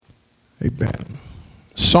Amen.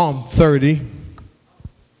 Psalm 30.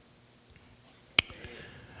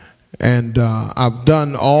 And I've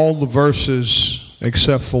done all the verses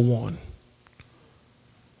except for one.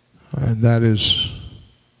 And that is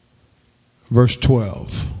verse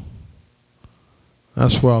 12.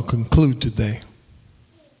 That's where I'll conclude today.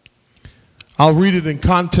 I'll read it in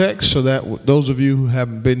context so that those of you who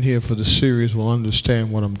haven't been here for the series will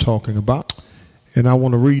understand what I'm talking about. And I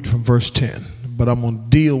want to read from verse 10, but I'm going to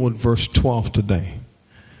deal with verse 12 today.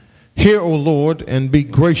 Hear, O Lord, and be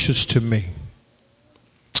gracious to me.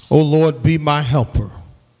 O Lord, be my helper.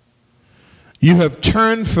 You have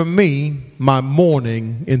turned for me my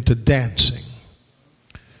mourning into dancing.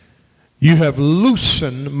 You have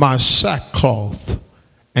loosened my sackcloth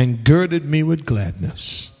and girded me with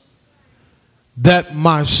gladness, that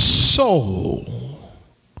my soul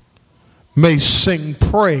may sing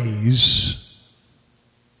praise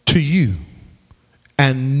to you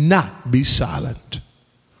and not be silent.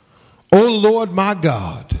 O Lord my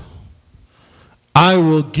God, I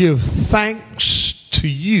will give thanks to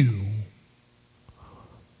you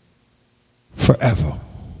forever.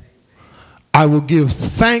 I will give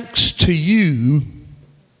thanks to you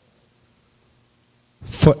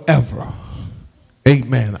forever.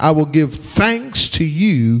 Amen. I will give thanks to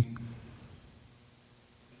you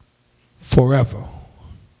forever.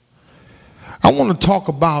 I want to talk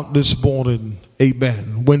about this morning,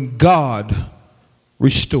 amen, when God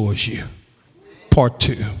restores you. Part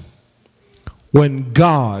 2. When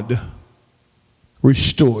God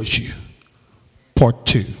restores you. Part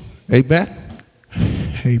 2. Amen.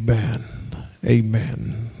 Amen.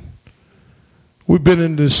 Amen. We've been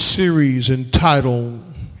in this series entitled,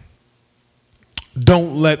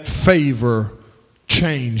 Don't Let Favor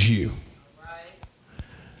Change You.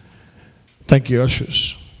 Thank you,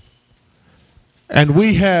 ushers. And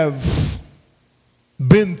we have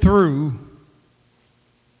been through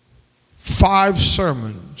 5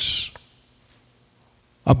 sermons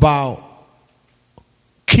about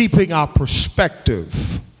keeping our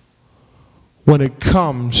perspective when it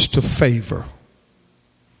comes to favor.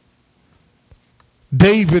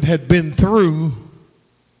 David had been through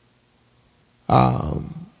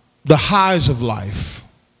the highs of life,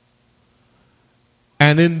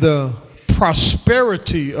 and in the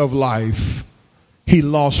prosperity of life, he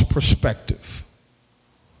lost perspective.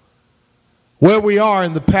 Where we are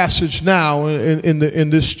in the passage now in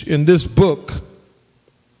this book,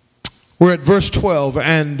 we're at verse 12,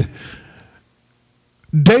 and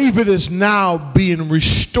David is now being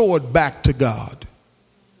restored back to God.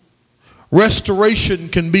 Restoration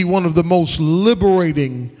can be one of the most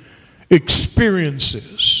liberating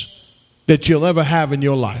experiences that you'll ever have in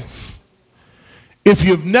your life. If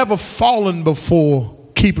you've never fallen before,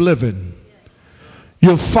 keep living.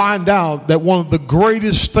 You'll find out that one of the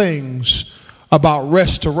greatest things about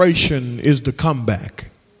restoration is the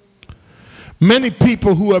comeback. Many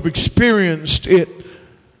people who have experienced it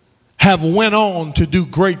have went on to do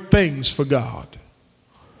great things for God.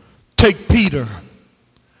 Take Peter.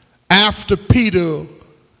 After Peter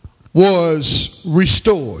was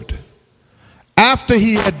restored, after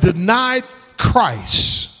he had denied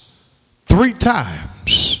Christ 3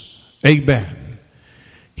 times, amen,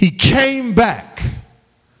 he came back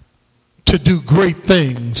to do great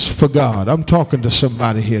things for God. I'm talking to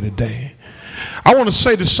somebody here today. I want to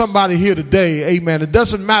say to somebody here today, amen, it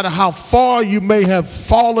doesn't matter how far you may have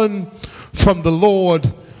fallen from the Lord,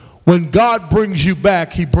 when God brings you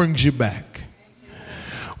back, he brings you back.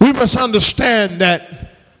 We must understand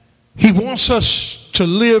that he wants us to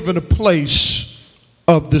live in a place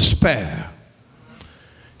of despair.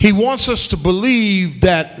 He wants us to believe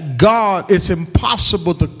that God, it's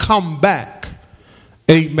impossible to come back,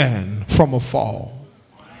 amen, from a fall.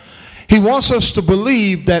 He wants us to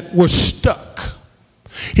believe that we're stuck.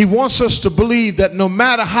 He wants us to believe that no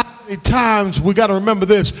matter how many times, we got to remember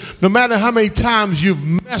this, no matter how many times you've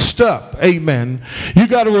messed up, amen, you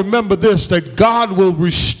got to remember this, that God will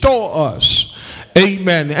restore us,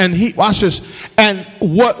 amen. And watch this, and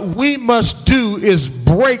what we must do is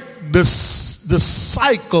break the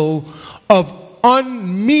cycle of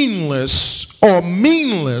unmeanless or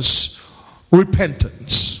meaningless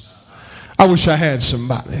repentance. I wish I had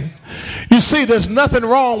somebody. You see, there's nothing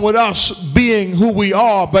wrong with us being who we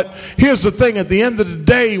are, but here's the thing, at the end of the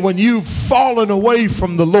day, when you've fallen away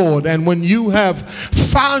from the Lord and when you have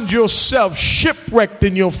found yourself shipwrecked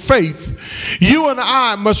in your faith, you and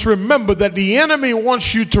I must remember that the enemy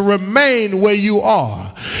wants you to remain where you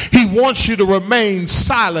are. He wants you to remain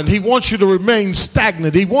silent. He wants you to remain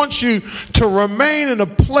stagnant. He wants you to remain in a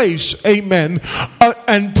place, amen,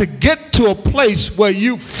 and to get to a place where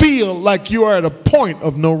you feel like you are at a point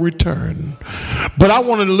of no return. But I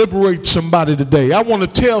want to liberate somebody today. I want to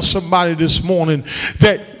tell somebody this morning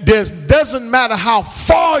that doesn't matter how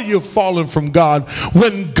far you've fallen from God,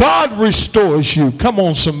 when God restores you, come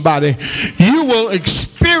on somebody, you will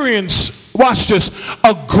experience, watch this,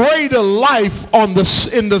 a greater life in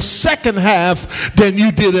the second half than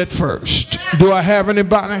you did at first. Do I have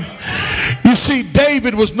anybody? You see,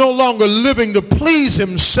 David was no longer living to please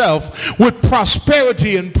himself with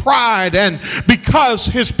prosperity and pride, and because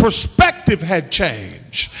his perspective had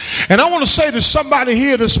changed. And I want to say to somebody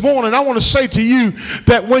here this morning, I want to say to you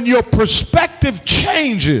that when your perspective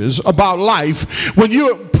changes about life, when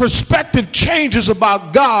your perspective changes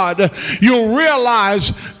about God, you'll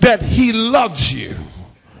realize that he loves you.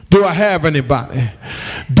 Do I have anybody?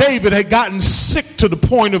 David had gotten sick to the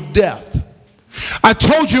point of death. I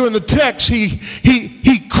told you in the text, he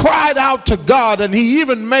cried out to God, and he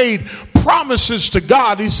even made promises to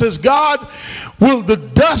God. He says, God, will the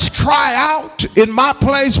dust cry out in my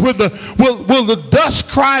place? Will the dust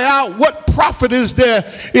cry out? What profit is there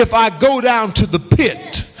if I go down to the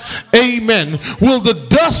pit? Amen. Will the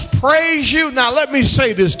dust praise you? Now let me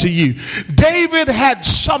say this to you. David had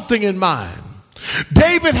something in mind.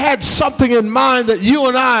 David had something in mind that you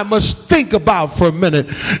and I must think about for a minute.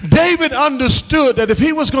 David understood that if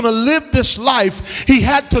he was going to live this life, he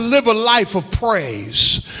had to live a life of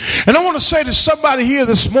praise. And I want to say to somebody here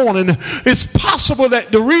this morning, it's possible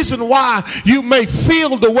that the reason why you may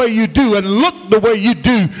feel the way you do and look the way you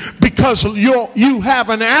do because you have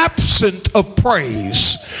an absence of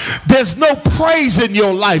praise. There's no praise in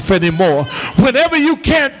your life anymore. Whenever you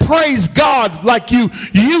can't praise God like you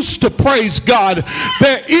used to praise God,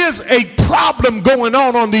 there is a problem going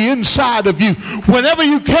on the inside of you. Whenever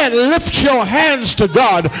you can't lift your hands to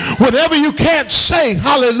God, whenever you can't say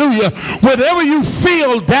hallelujah, whenever you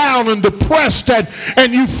feel down and depressed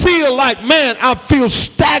and you feel like, man, I feel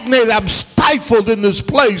stagnated, I'm stifled in this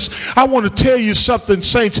place, I want to tell you something,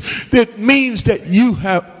 saints. It means that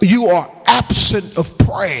you are absent of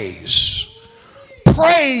praise.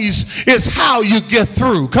 Praise is how you get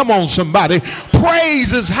through. Come on, somebody.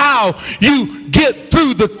 Praise is how you get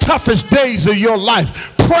through the toughest days of your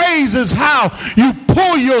life. Praise is how you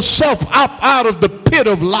pull yourself up out of the pit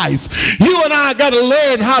of life. You and I got to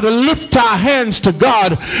learn how to lift our hands to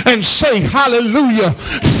God and say hallelujah.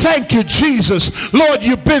 Thank you, Jesus. Lord,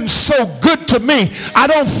 you've been so good to me. I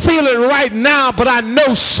don't feel it right now, but I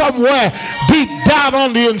know somewhere deep down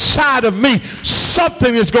on the inside of me,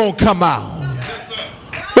 something is going to come out.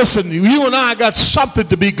 Listen, you and I got something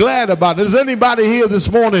to be glad about. Does anybody here this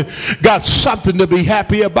morning got something to be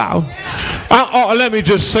happy about? Let me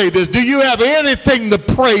just say this. Do you have anything to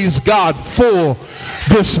praise God for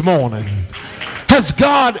this morning? Has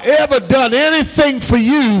God ever done anything for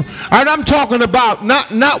you? And I'm talking about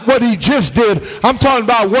not what he just did. I'm talking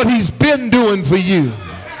about what he's been doing for you.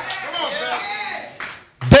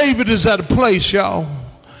 David is at a place, y'all.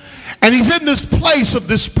 And he's in this place of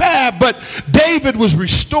despair, but David was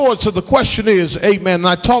restored. So the question is, amen,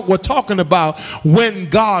 we're talking about when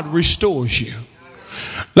God restores you.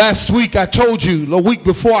 Last week I told you, the week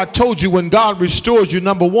before I told you, when God restores you,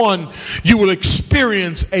 number one, you will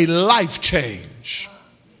experience a life change.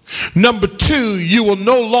 Number two, you will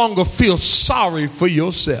no longer feel sorry for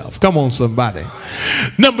yourself. Come on, somebody.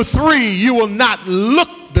 Number three, you will not look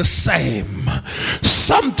the same.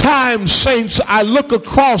 Sometimes, saints, I look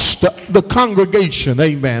across the congregation,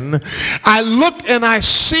 amen. I look and I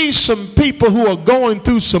see some people who are going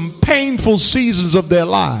through some painful seasons of their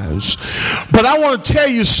lives. But I want to tell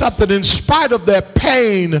you something. In spite of their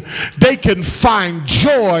pain, they can find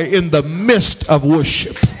joy in the midst of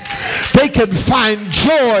worship. They can find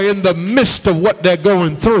joy in the midst of what they're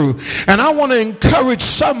going through. And I want to encourage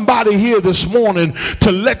somebody here this morning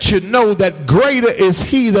to let you know that greater is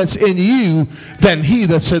he that's in you than he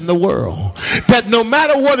that's in the world. That no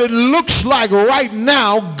matter what it looks like right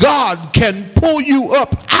now, God can pull you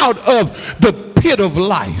up out of the pit of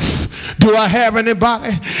life. Do I have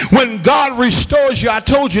anybody? When God restores you, I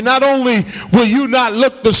told you not only will you not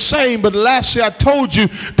look the same, but lastly I told you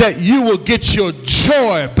that you will get your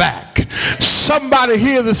joy back. Somebody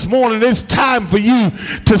here this morning, it's time for you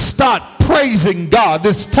to start praising God.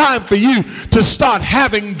 It's time for you to start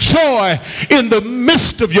having joy in the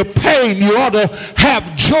midst of your pain. You ought to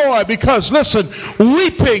have joy because, listen,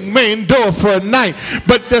 weeping may endure for a night.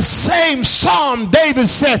 But the same Psalm, David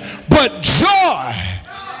said, but joy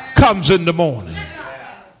comes in the morning.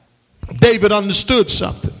 David understood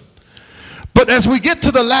something. But as we get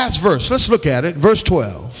to the last verse, let's look at it, verse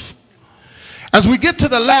 12.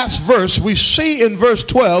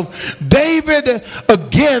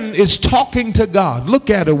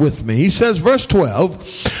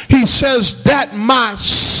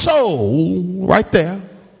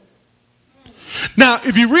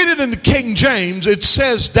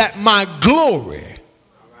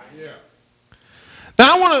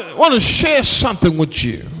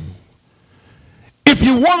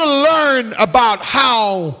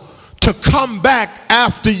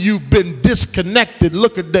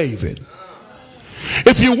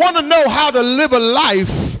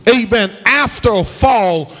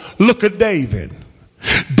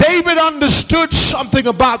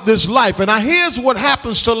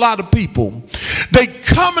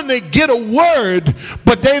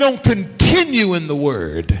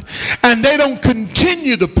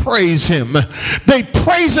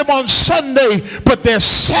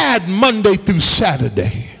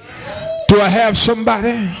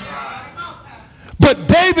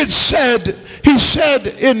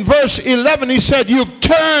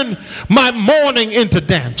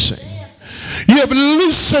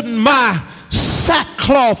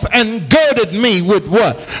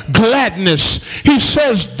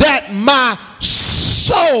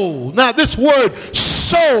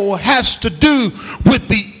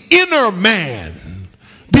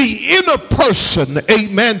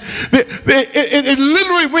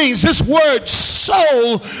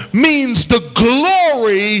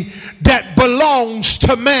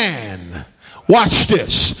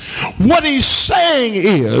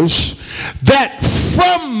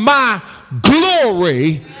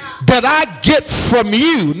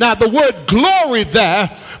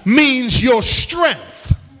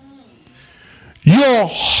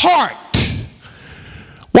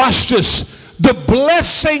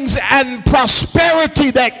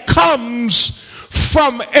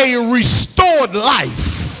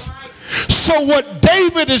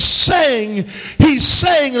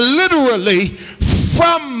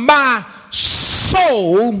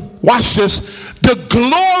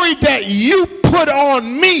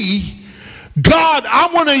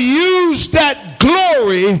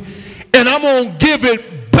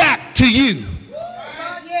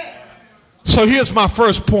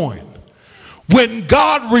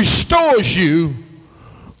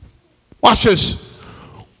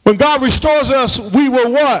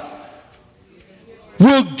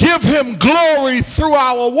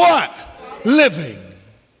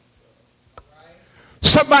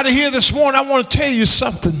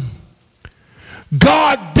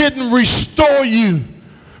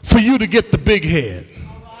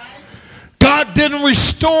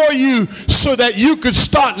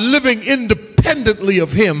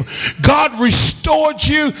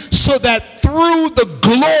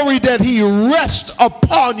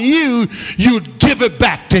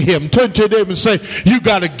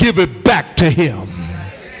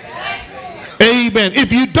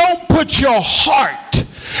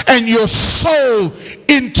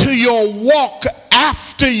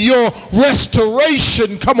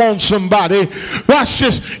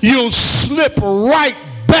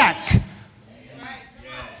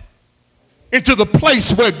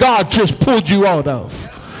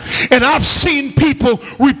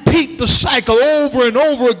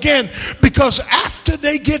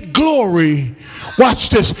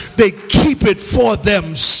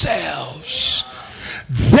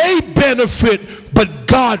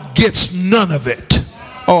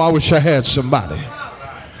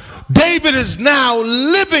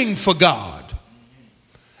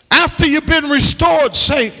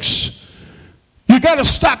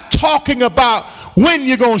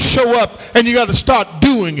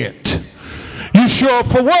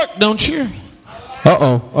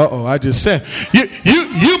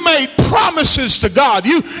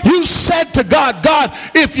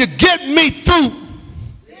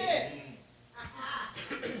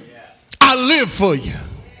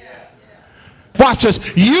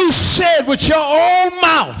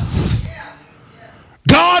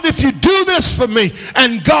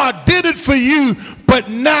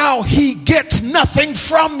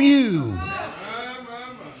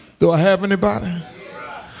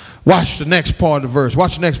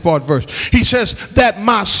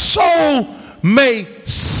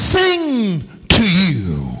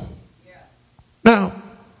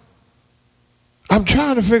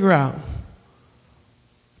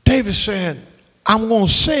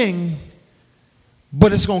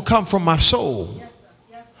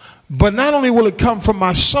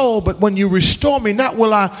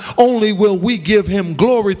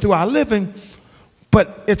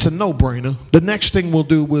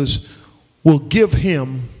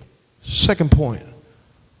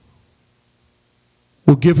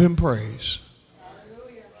 will give him praise.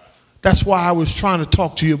 That's why I was trying to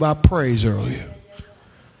talk to you about praise earlier.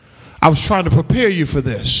 I was trying to prepare you for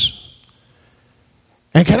this.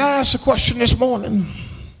 And can I ask a question this morning?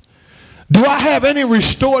 Do I have any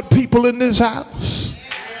restored people in this house?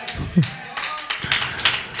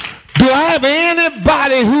 Do I have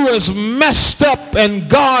anybody who is messed up and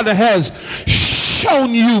God has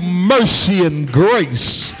shown you mercy and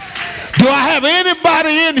grace? Do I have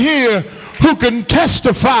anybody in here who can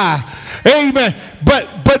testify? Amen.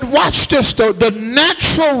 But watch this though. The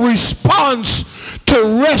natural response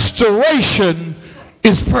to restoration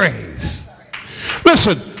is praise.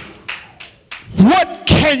 Listen, what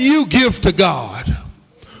can you give to God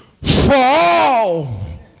for all,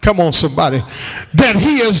 come on somebody, that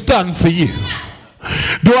he has done for you?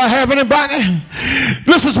 Do I have anybody?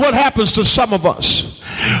 This is what happens to some of us.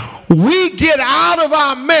 We get out of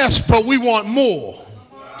our mess, but we want more.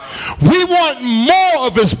 We want more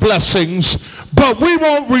of his blessings, but we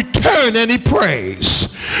won't return any praise.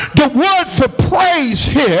 The word for praise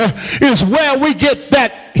here is where we get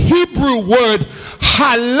that Hebrew word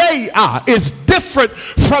hallelujah. It's different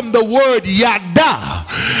from the word yada.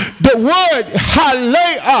 The word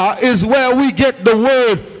hallelujah is where we get the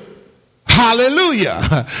word hallelujah.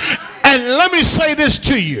 And let me say this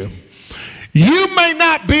to you. You may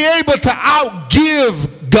not be able to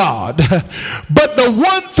outgive God, but the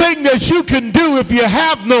one thing that you can do if you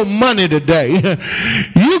have no money today,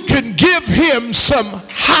 you can give him some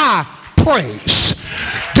high praise.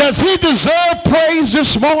 Does he deserve praise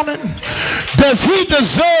this morning? Does he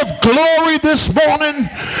deserve glory this morning?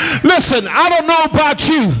 Listen, I don't know about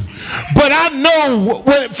you, but I know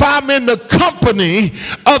if I'm in the company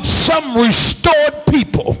of some restored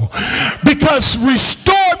people, because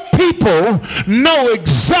restored people know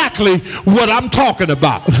exactly what I'm talking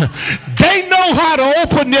about. They know how to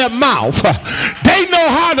open their mouth. They know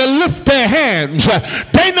how to lift their hands.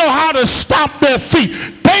 They know how to stomp their feet.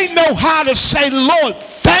 They know how to say, Lord,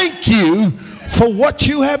 thank you for what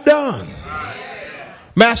you have done.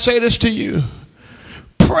 May I say this to you?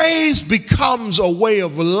 Praise becomes a way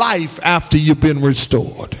of life after you've been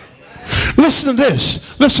restored. Listen to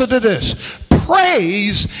this. Listen to this.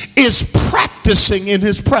 Praise is practicing in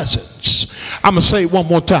his presence. I'm going to say it one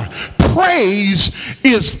more time. Praise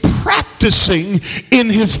is practicing in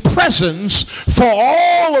his presence for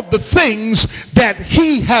all of the things that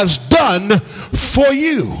he has done for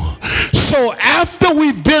you. So after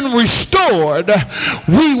we've been restored,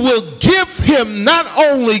 we will give him not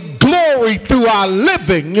only glory through our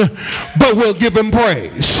living, but we'll give him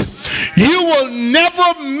praise. You will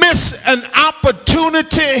never miss an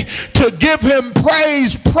opportunity to give him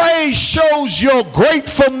praise. Praise shows your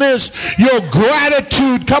gratefulness, your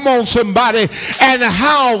gratitude. Come on, somebody. And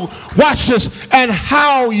how, watch this, and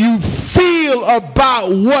how you feel about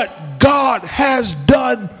what God has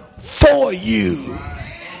done for you.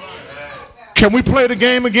 Can we play the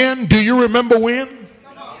game again? Do you remember when?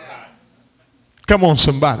 Come on,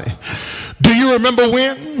 somebody. Do you remember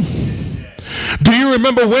when? Do you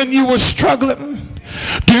remember when you were struggling?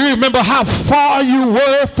 Do you remember how far you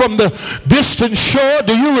were from the distant shore?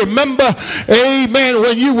 Do you remember, amen,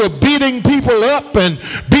 when you were beating people up and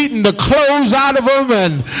beating the clothes out of them?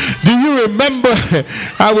 And do you remember,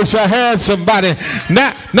 I wish I had somebody,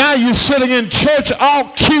 now you're sitting in church all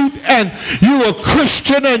cute and you're a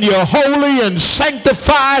Christian and you're holy and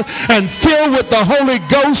sanctified and filled with the Holy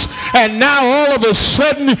Ghost, and now all of a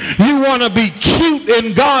sudden you want to be cute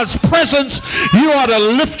in God's presence. You ought to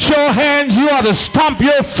lift your hands, you ought to stomp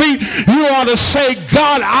your feet, you ought to say,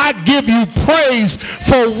 God, I give you praise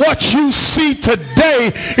for what you see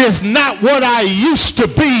today is not what I used to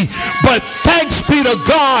be, but thanks be to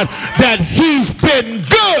God that he's been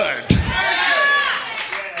good.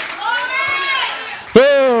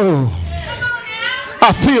 Oh,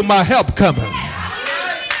 I feel my help coming.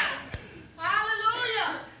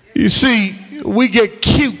 You see, we get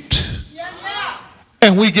cute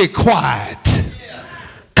and we get quiet.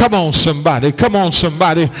 Come on, somebody. Come on,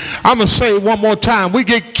 somebody. I'm going to say it one more time. We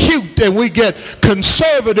get cute and we get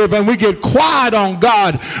conservative and we get quiet on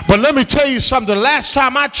God. But let me tell you something. Last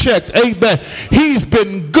time I checked, amen, he's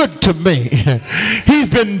been good to me. He's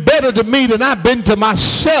been better to me than I've been to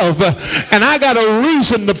myself. And I got a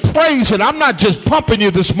reason to praise it. I'm not just pumping you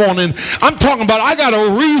this morning. I'm talking about I got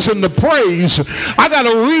a reason to praise. I got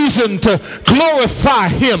a reason to glorify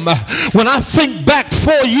him. When I think back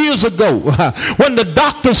 4 years ago, when the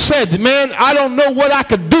doctor sister said, man, I don't know what I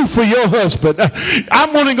could do for your husband.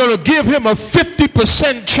 I'm only going to give him a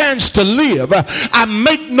 50% chance to live. I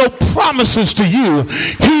make no promises to you.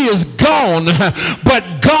 He is gone, but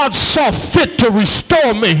God saw fit to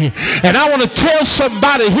restore me. And I want to tell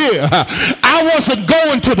somebody here, I wasn't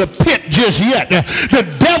going to the pit just yet. The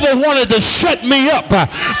devil wanted to shut me up,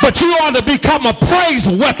 but you ought to become a praise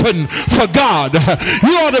weapon for God.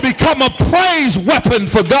 You ought to become a praise weapon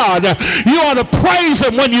for God. You ought to praise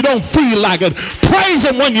him when you don't feel like it. Praise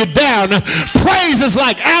him when you're down. Praise is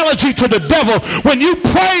like allergy to the devil. When you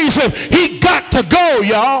praise him, he got to go,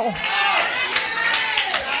 y'all.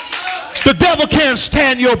 The devil can't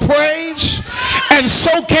stand your praise, and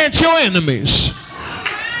so can't your enemies.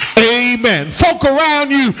 Amen. Folk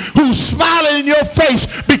around you who's smiling in your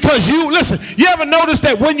face because you, listen, you ever notice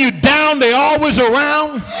that when you're down, they're always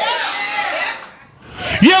around?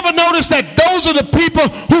 You ever notice that those are the people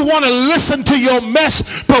who want to listen to your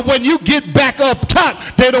mess, but when you get back up top,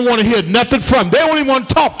 they don't want to hear nothing from. They don't even want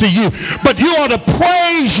to talk to you. But you ought to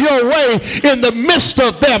praise your way in the midst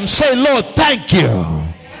of them. Say, Lord, thank you.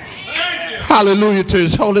 Hallelujah to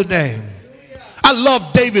his holy name. I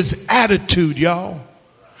love David's attitude, y'all.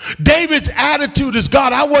 David's attitude is,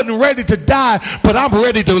 God, I wasn't ready to die, but I'm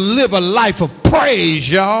ready to live a life of praise,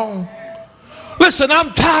 y'all. Listen, I'm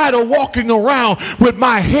tired of walking around with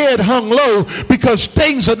my head hung low because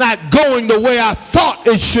things are not going the way I thought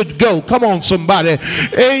it should go. Come on, somebody.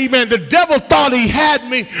 Amen. The devil thought he had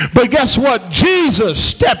me, but guess what? Jesus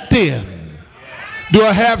stepped in. Do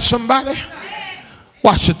I have somebody?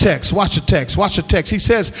 Watch the text. Watch the text. Watch the text. He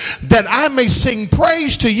says, that I may sing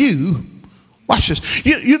praise to you. Watch this.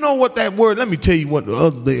 You know what that word, let me tell you what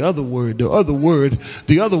the other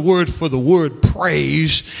word for the word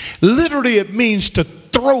praise, literally it means to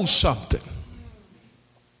throw something,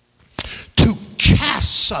 to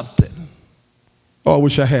cast something. Oh, I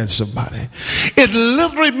wish I had somebody. It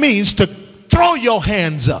literally means to throw your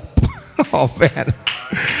hands up. Oh, man.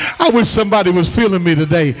 I wish somebody was feeling me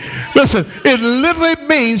today. Listen, it literally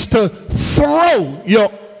means to throw your...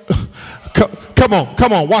 Come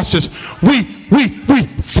on, watch this. We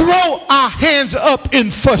throw our hands up in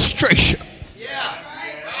frustration.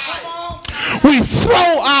 We throw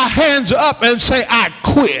our hands up and say, I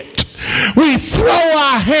quit. We throw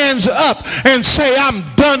our hands up and say, I'm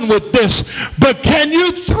done with this. But can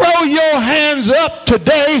you throw your hands up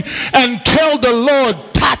today and tell the Lord,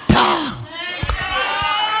 ta-ta?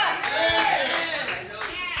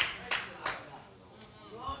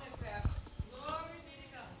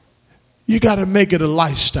 You got to make it a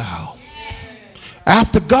lifestyle.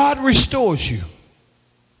 After God restores you,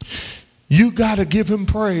 you got to give him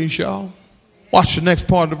praise, y'all. Watch the next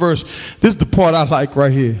part of the verse. This is the part I like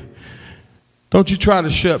right here. Don't you try to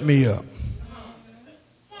shut me up.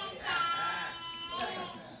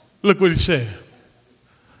 Look what he said.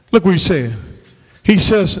 Look what he said. He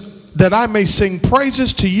says, that I may sing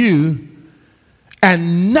praises to you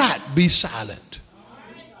and not be silent.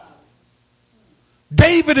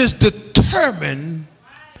 David is determined.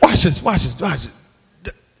 Watch this.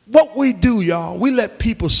 What we do, y'all, we let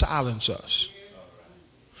people silence us.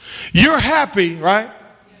 You're happy, right?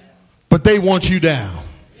 But they want you down.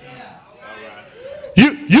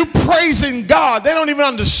 You praising God. They don't even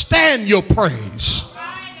understand your praise.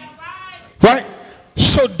 Right?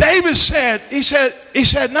 So David said, he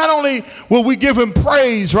said, not only will we give him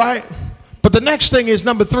praise, right? But the next thing is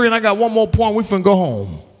number 3, and I got one more point. We finna go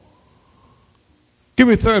home. Give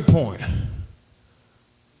me a third point.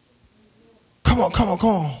 Come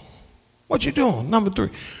on. What you doing? Number 3.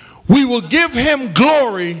 We will give him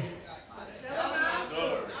glory.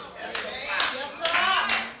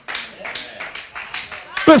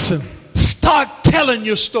 Listen, start telling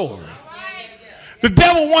your story. The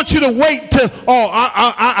devil wants you to wait till,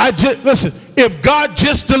 listen, if God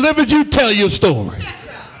just delivered you, tell your story.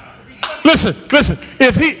 Listen,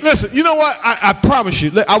 you know what? I promise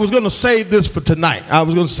you, I was going to save this for tonight. I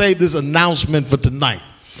was going to save this announcement for tonight.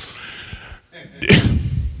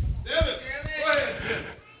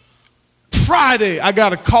 Friday, I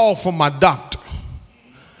got a call from my doctor.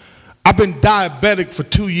 I've been diabetic for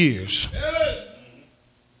 2 years.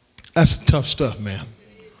 That's tough stuff, man. I'm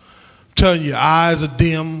telling you, your eyes are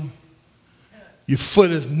dim. Your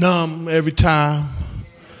foot is numb every time.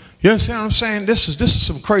 You understand what I'm saying? This is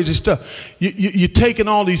some crazy stuff. You're taking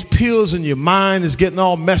all these pills and your mind is getting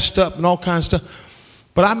all messed up and all kinds of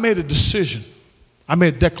stuff. But I made a decision. I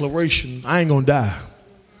made a declaration. I ain't going to die.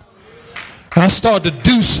 And I started to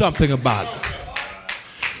do something about it.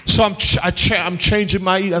 So I'm changing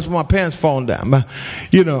my eating. That's why my pants falling down.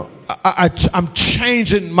 I'm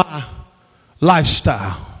changing my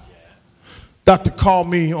lifestyle. Doctor called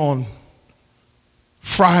me on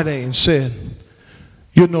Friday and said,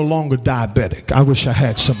 you're no longer diabetic. I wish I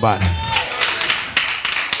had somebody.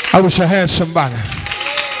 I wish I had somebody.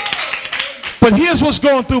 But here's what's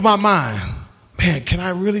going through my mind. Man, can I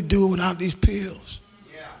really do it without these pills?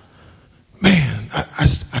 Man, I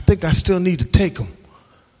think I still need to take them.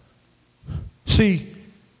 See,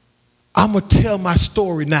 I'm going to tell my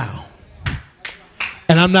story now.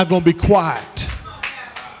 And I'm not going to be quiet.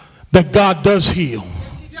 That God does heal.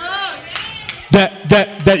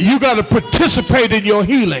 That you got to participate in your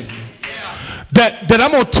healing. That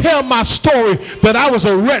I'm going to tell my story that I was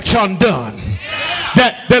a wretch undone.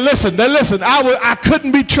 That listen, I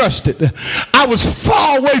couldn't be trusted. I was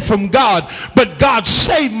far away from God, but God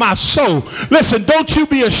saved my soul. Listen, don't you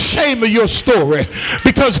be ashamed of your story,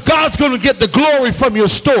 because God's going to get the glory from your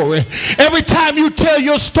story. Every time you tell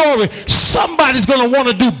your story, somebody's going to want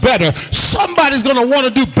to do better. Somebody's going to want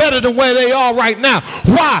to do better than where they are right now.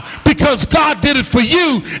 Why? Because God did it for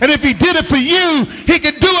you, and if he did it for you, he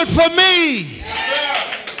can do it for me.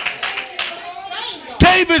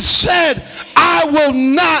 David said, I will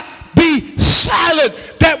not be silent.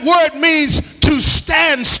 That word means to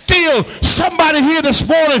stand still. Somebody here this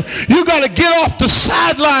morning, you got to get off the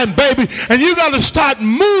sideline, baby, and you got to start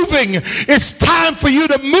moving. It's time for you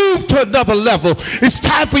to move to another level. It's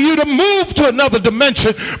time for you to move to another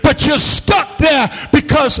dimension, but you're stuck there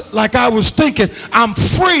because, like I was thinking, I'm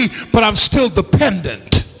free, but I'm still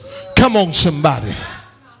dependent. Come on, somebody.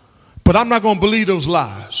 But I'm not going to believe those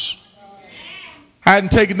lies. I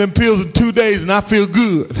hadn't taken them pills in 2 days and I feel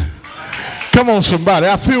good. Come on, somebody.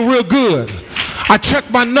 I feel real good. I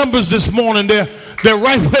checked my numbers this morning. They're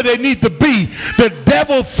right where they need to be. The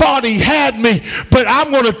devil thought he had me, but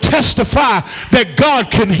I'm going to testify that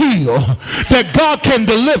God can heal, that God can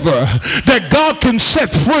deliver, that God can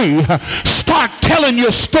set free. Start telling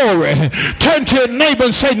your story. Turn to your neighbor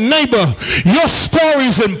and say, neighbor, your story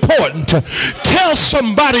is important. Tell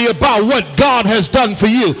somebody about what God has done for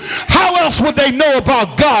you. How else would they know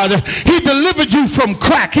about God? He delivered you from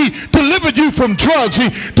crack. He delivered you from drugs. He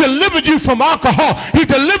delivered you from alcohol. He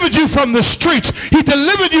delivered you from the streets. He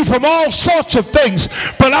delivered you from all sorts of things.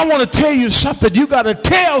 But I want to tell you something. You got to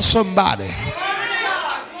tell somebody.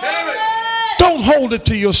 Don't hold it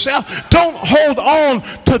to yourself. Don't hold on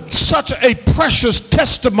to such a precious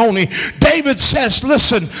testimony. David says,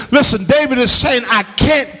 listen, David is saying, I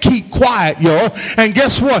can't keep quiet, y'all. And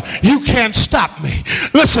guess what? You can't stop me.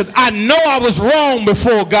 Listen, I know I was wrong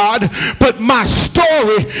before God, but my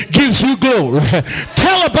story gives you glory.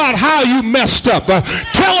 Tell about how you messed up.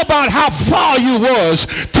 Tell about how far you was.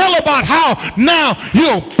 Tell about how now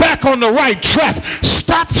you're back on the right track.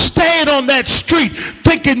 Stop staying on that street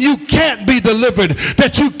thinking you can't be delivered,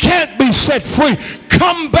 that you can't be set free.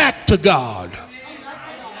 Come back to God.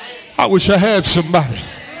 I wish I had somebody.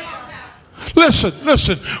 Listen.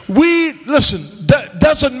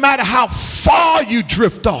 Doesn't matter how far you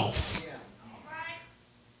drift off.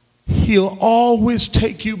 He'll always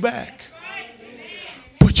take you back.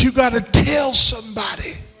 But you got to tell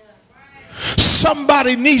somebody.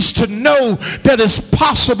 Somebody needs to know that it's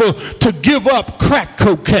possible to give up crack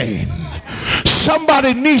cocaine.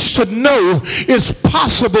 Somebody needs to know it's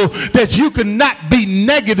possible that you cannot be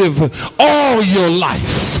negative all your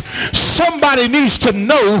life. Somebody needs to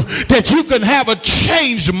know that you can have a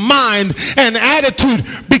changed mind and attitude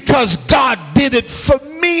because God did it for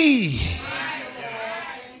me.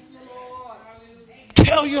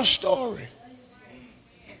 Tell your story.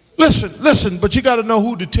 Listen, but you got to know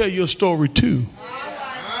who to tell your story to.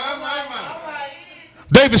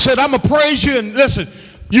 David said, I'm going to praise you, and listen,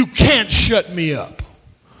 you can't shut me up.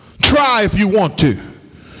 Try if you want to.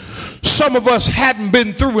 Some of us hadn't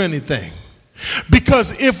been through anything.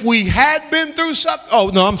 Because if we had been through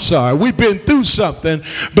something, we've been through something,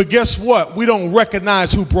 but guess what? We don't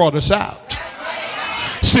recognize who brought us out.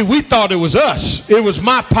 See, we thought it was us. It was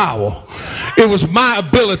my power. It was my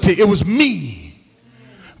ability. It was me.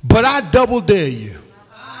 But I double dare you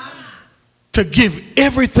to give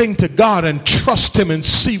everything to God and trust him and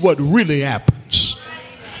see what really happens.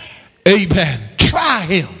 Amen. Try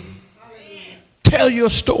him. Tell your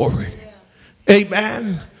story.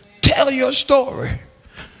 Amen. Tell your story.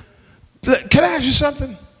 Can I ask you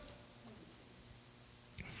something?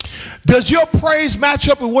 Does your praise match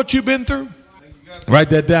up with what you've been through? Write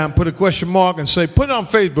that down, put a question mark, and say, put it on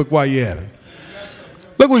Facebook while you're at it.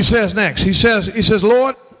 Look what he says next. He says,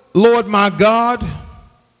 Lord my God.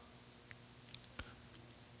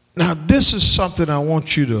 Now this is something I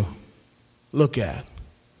want you to look at.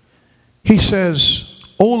 He says,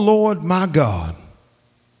 oh Lord my God.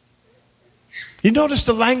 You notice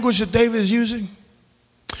the language that David is using?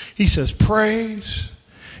 He says, praise.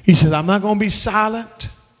 He says, I'm not going to be silent.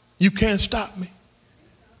 You can't stop me.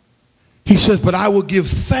 He says, but I will give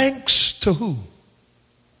thanks to who?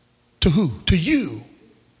 To who? To you.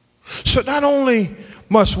 So not only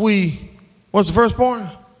must we, what's the first point?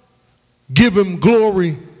 Give him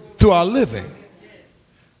glory through our living.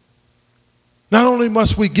 Not only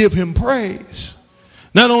must we give him praise,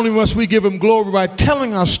 not only must we give him glory by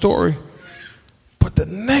telling our story, but the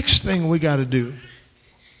next thing we got to do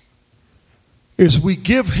is we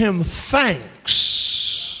give him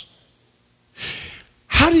thanks.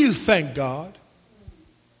 How do you thank God?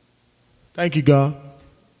 Thank you, God.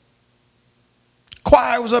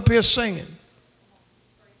 Choir was up here singing.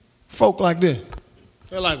 Folk like this.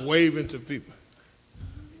 They're like waving to people.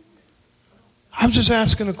 I'm just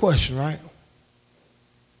asking a question, right?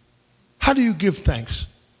 How do you give thanks?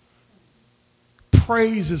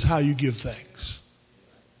 Praise is how you give thanks.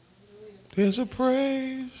 There's a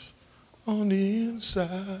praise on the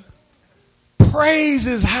inside. Praise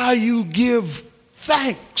is how you give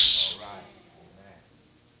thanks.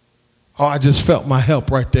 Oh, I just felt my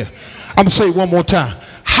help right there. I'm going to say it one more time.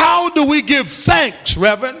 How do we give thanks,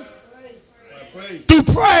 Reverend? Through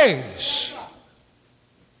praise.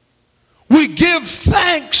 We give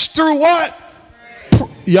thanks through what?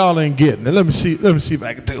 Y'all ain't getting it. Let me see if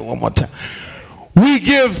I can do it one more time. We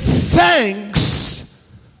give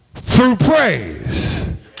thanks through praise.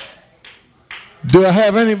 Do I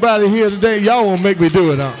have anybody here today? Y'all won't make me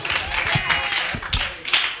do it, huh?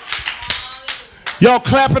 Y'all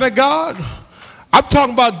clapping at God? I'm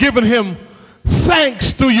talking about giving him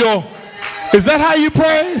thanks through your, is that how you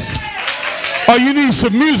praise? Or you need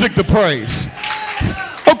some music to praise?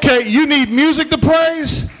 Okay, you need music to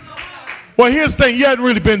praise? Well, here's the thing, you haven't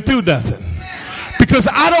really been through nothing. Because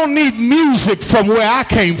I don't need music from where I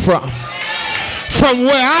came from. From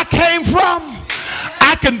where I came from,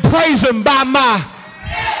 I can praise him by my,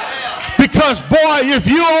 because boy, if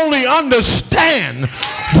you only understand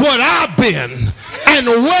what I've been and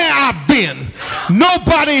where I've been,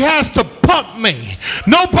 nobody has to pump me.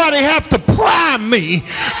 Nobody has to prime me,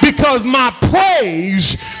 because my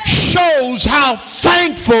praise shows how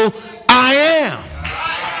thankful I am.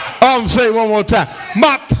 I'm saying one more time.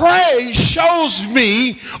 My praise shows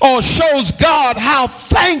me, or shows God, how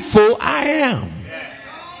thankful I am.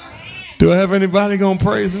 Do I have anybody gonna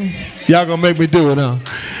praise him? Y'all gonna make me do it, huh?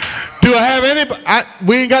 Do I have anybody?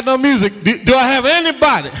 We ain't got no music. Do I have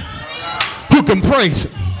anybody who can praise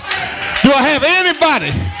him? Do I have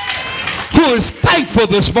anybody who is thankful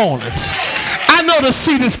this morning? I know the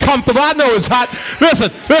seat is comfortable. I know it's hot. Listen.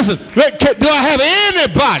 Do I have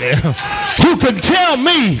anybody who can tell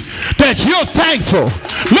me that you're thankful?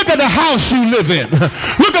 Look at the house you live in.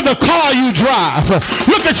 Look at the car you drive.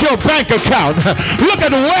 Look at your bank account. Look at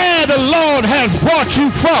where the Lord has brought you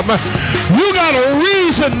from. You got a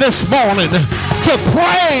reason this morning to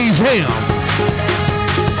praise him.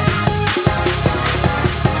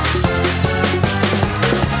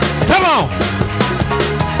 Come on.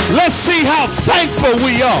 Let's see how thankful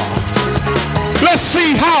we are. Let's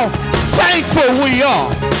see how thankful we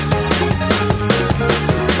are.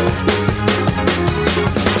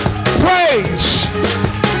 Praise.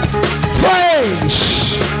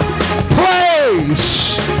 Praise.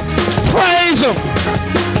 Praise. Praise him.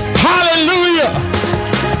 Hallelujah.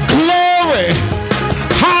 Glory.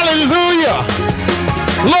 Hallelujah.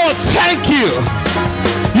 Lord, thank you.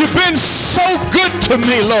 You've been so good to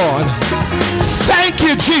me, Lord. Thank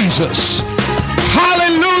you, Jesus.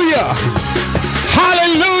 Hallelujah.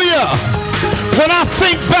 Hallelujah. When I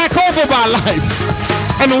think back over my life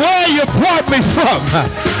and where you brought me from,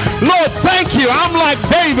 Lord, thank you. I'm like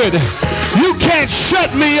David. You can't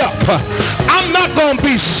shut me up. I'm not going to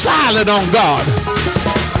be silent on God.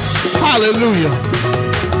 Hallelujah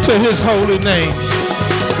to his holy name.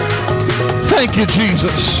 Thank you,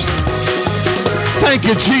 Jesus. Thank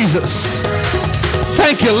you, Jesus.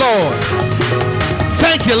 Thank you, Lord.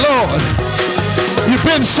 Thank you, Lord. You've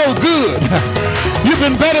been so good. You've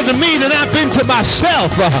been better to me than I've been to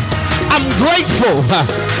myself. I'm grateful.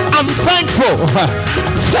 I'm thankful.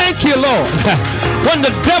 Thank you, Lord. When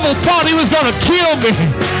the devil thought he was going to kill me,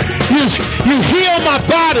 you healed my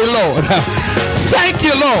body, Lord. Thank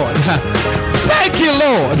you, Lord. Thank you,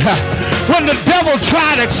 Lord. When the devil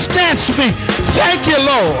tried to snatch me, thank you,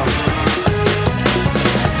 Lord.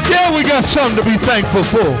 Yeah, we got something to be thankful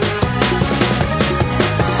for.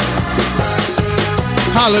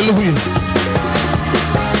 Hallelujah.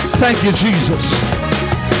 Thank you, Jesus.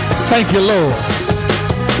 Thank you, Lord.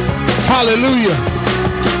 Hallelujah.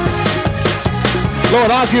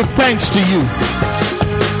 Lord, I'll give thanks to you.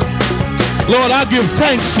 Lord, I'll give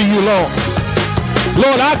thanks to you, Lord.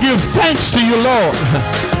 Lord, I give thanks to you, Lord.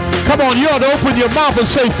 Come on, you ought to open your mouth and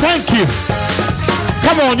say thank you.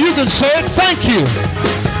 Come on, you can say it. Thank you.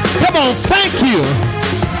 Come on, thank you.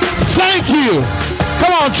 Thank you.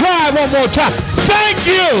 Come on, try it one more time. Thank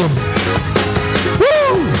you.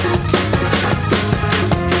 Woo!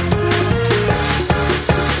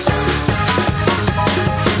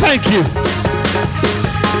 Thank you.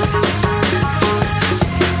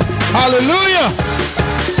 Hallelujah.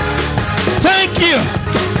 Thank you.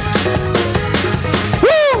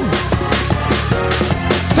 Woo!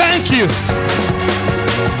 Thank you.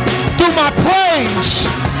 Through my praise,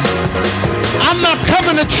 I'm not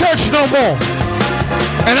coming to church no more.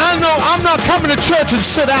 And I know I'm not coming to church and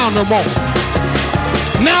sit down no more.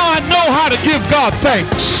 Now I know how to give God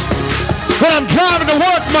thanks. When I'm driving to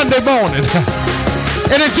work Monday morning,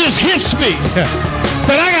 and it just hits me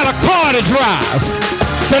that I got a car to drive,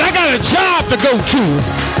 that I got a job to go to,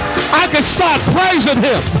 I can start praising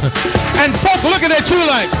him. And folk looking at you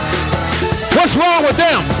like, what's wrong with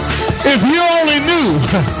them? If you only knew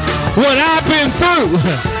what I've been through,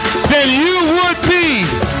 then you would be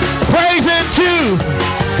praising too.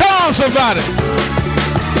 Come on, somebody.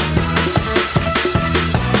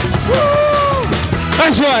 Woo!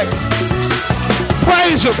 That's right.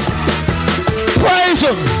 Praise him. Praise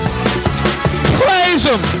him. Praise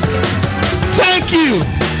him. Thank you.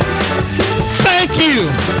 Thank you.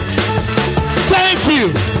 Thank you.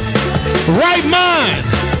 Right mind.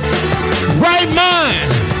 Right mind.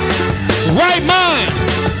 Right mind.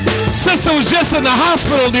 Sister was just in the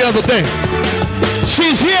hospital the other day.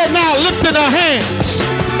 She's here now lifting her hands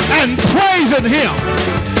and praising him.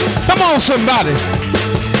 Come on, somebody.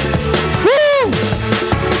 Woo!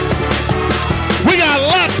 We got a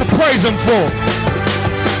lot to praise him for.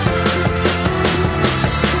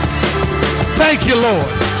 Thank you, Lord.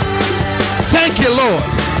 Thank you, Lord.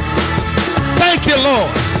 Thank you, Lord.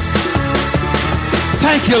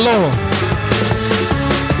 Thank you, Lord.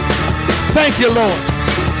 Thank you, Lord.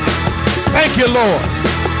 Thank you, Lord.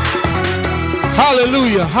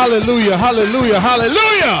 Hallelujah, hallelujah, hallelujah,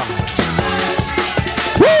 hallelujah.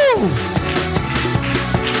 Woo!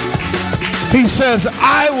 He says,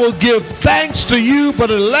 I will give thanks to you, but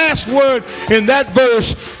the last word in that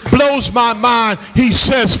verse blows my mind. He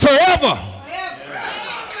says, forever.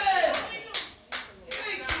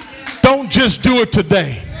 Don't just do it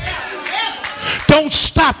today. Don't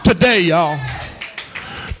stop today, y'all.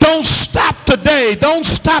 Don't stop today. Don't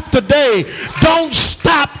stop today. Don't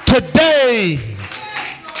stop today.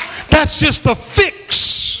 That's just a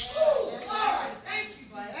fix.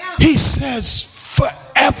 He says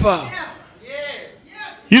forever.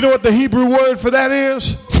 You know what the Hebrew word for that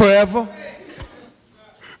is? Forever.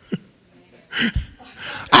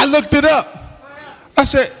 I looked it up. I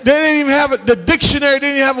said, they didn't even have it. The dictionary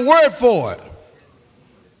didn't even have a word for it.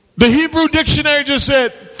 The Hebrew dictionary just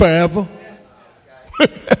said forever.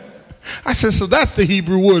 I said, so that's the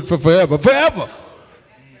Hebrew word for forever. Forever.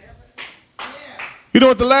 You know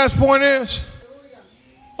what the last point is?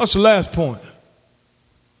 What's the last point?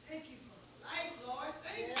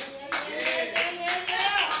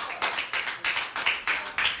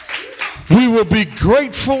 We will be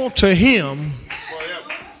grateful to him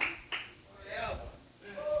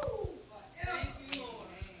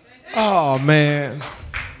Oh, man.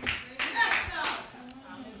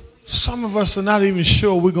 Some of us are not even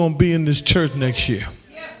sure we're going to be in this church next year.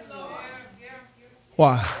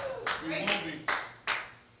 Why?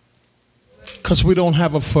 Because we don't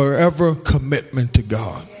have a forever commitment to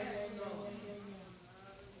God.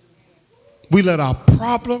 We let our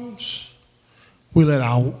problems, we let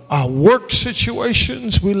our work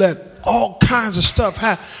situations, we let all kinds of stuff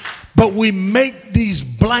happen. But we make these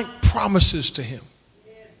blank promises to him.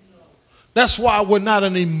 That's why we're not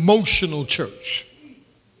an emotional church.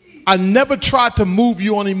 I never try to move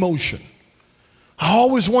you on emotion. I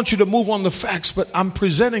always want you to move on the facts, but I'm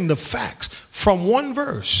presenting the facts. From one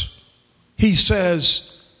verse, he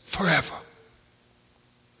says, forever.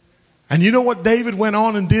 And you know what David went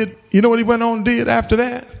on and did? You know what he went on and did after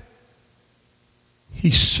that?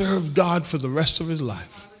 He served God for the rest of his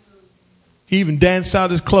life. He even danced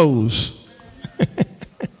out his clothes.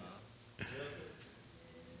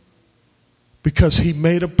 Because he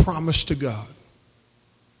made a promise to God.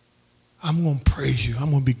 I'm going to praise you.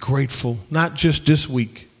 I'm going to be grateful. Not just this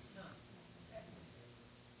week.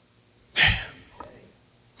 Man.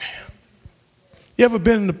 You ever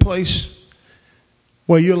been in a place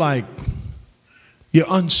where you're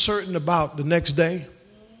uncertain about the next day?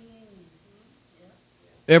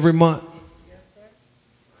 Every month.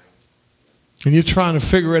 And you're trying to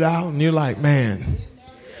figure it out and you're like, man,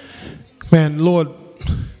 Lord,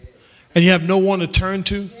 And you have no one to turn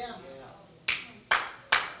to.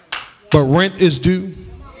 But rent is due.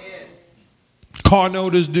 Car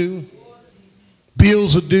note is due.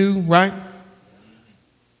 Bills are due, right?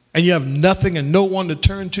 And you have nothing and no one to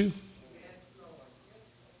turn to.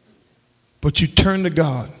 But you turn to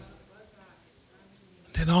God.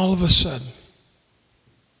 Then all of a sudden,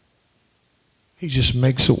 he just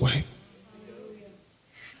makes a way.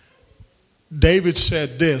 David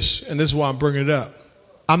said this, and this is why I'm bringing it up.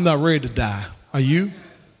 I'm not ready to die. Are you?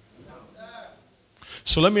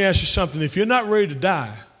 So let me ask you something. If you're not ready to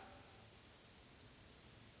die,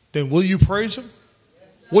 then will you praise him?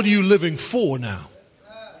 What are you living for now?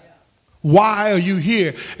 Why are you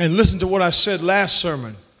here? And listen to what I said last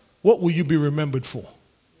sermon. What will you be remembered for?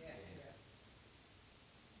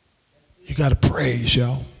 You got to praise,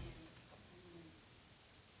 y'all.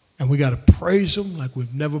 And we got to praise him like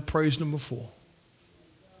we've never praised him before.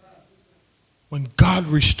 When God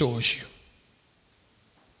restores you,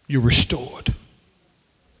 you're restored.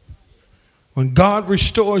 When God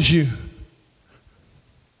restores you,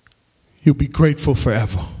 you'll be grateful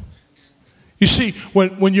forever. You see,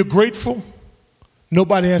 when you're grateful,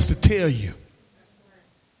 nobody has to tell you.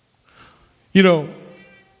 You know,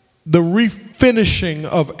 the refinishing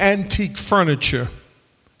of antique furniture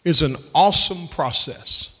is an awesome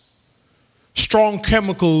process. Strong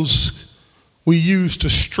chemicals we use to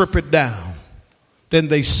strip it down. Then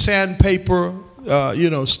they sandpaper,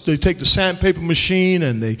 they take the sandpaper machine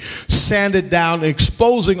and they sand it down,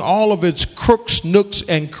 exposing all of its crooks, nooks,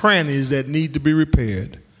 and crannies that need to be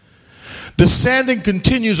repaired. The sanding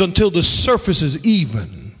continues until the surface is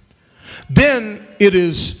even. Then it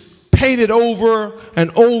is painted over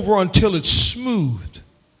and over until it's smooth.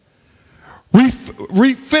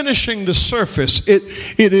 Refinishing the surface,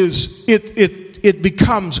 it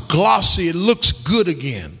becomes glossy. It looks good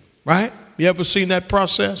again, right? You ever seen that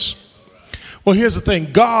process? Well, here's the thing.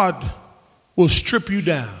 God will strip you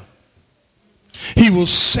down. He will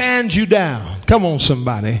sand you down. Come on,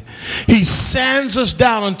 somebody. He sands us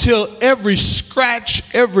down until every scratch,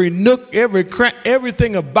 every nook, every crack,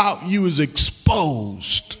 everything about you is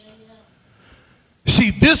exposed. See,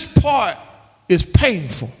 this part is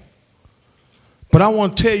painful. But I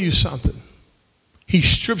want to tell you something. He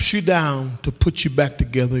strips you down to put you back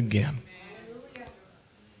together again.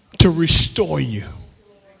 To restore you.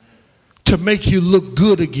 To make you look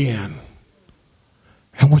good again.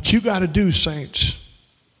 And what you got to do, saints,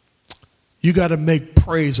 you got to make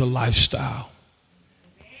praise a lifestyle.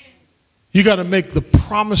 You got to make the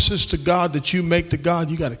promises to God that you make to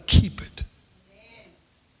God, you got to keep it.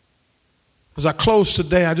 As I close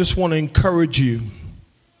today, I just want to encourage you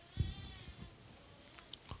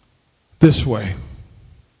this way.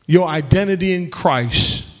 Your identity in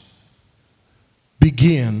Christ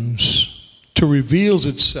begins to reveal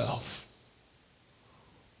itself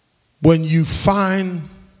when you find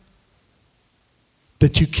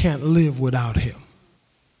that you can't live without him.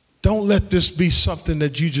 Don't let this be something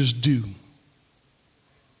that you just do.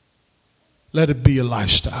 Let it be a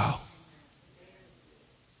lifestyle.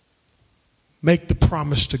 Make the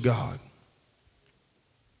promise to God.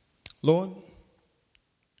 Lord,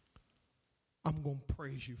 I'm going to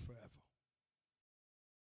praise you forever.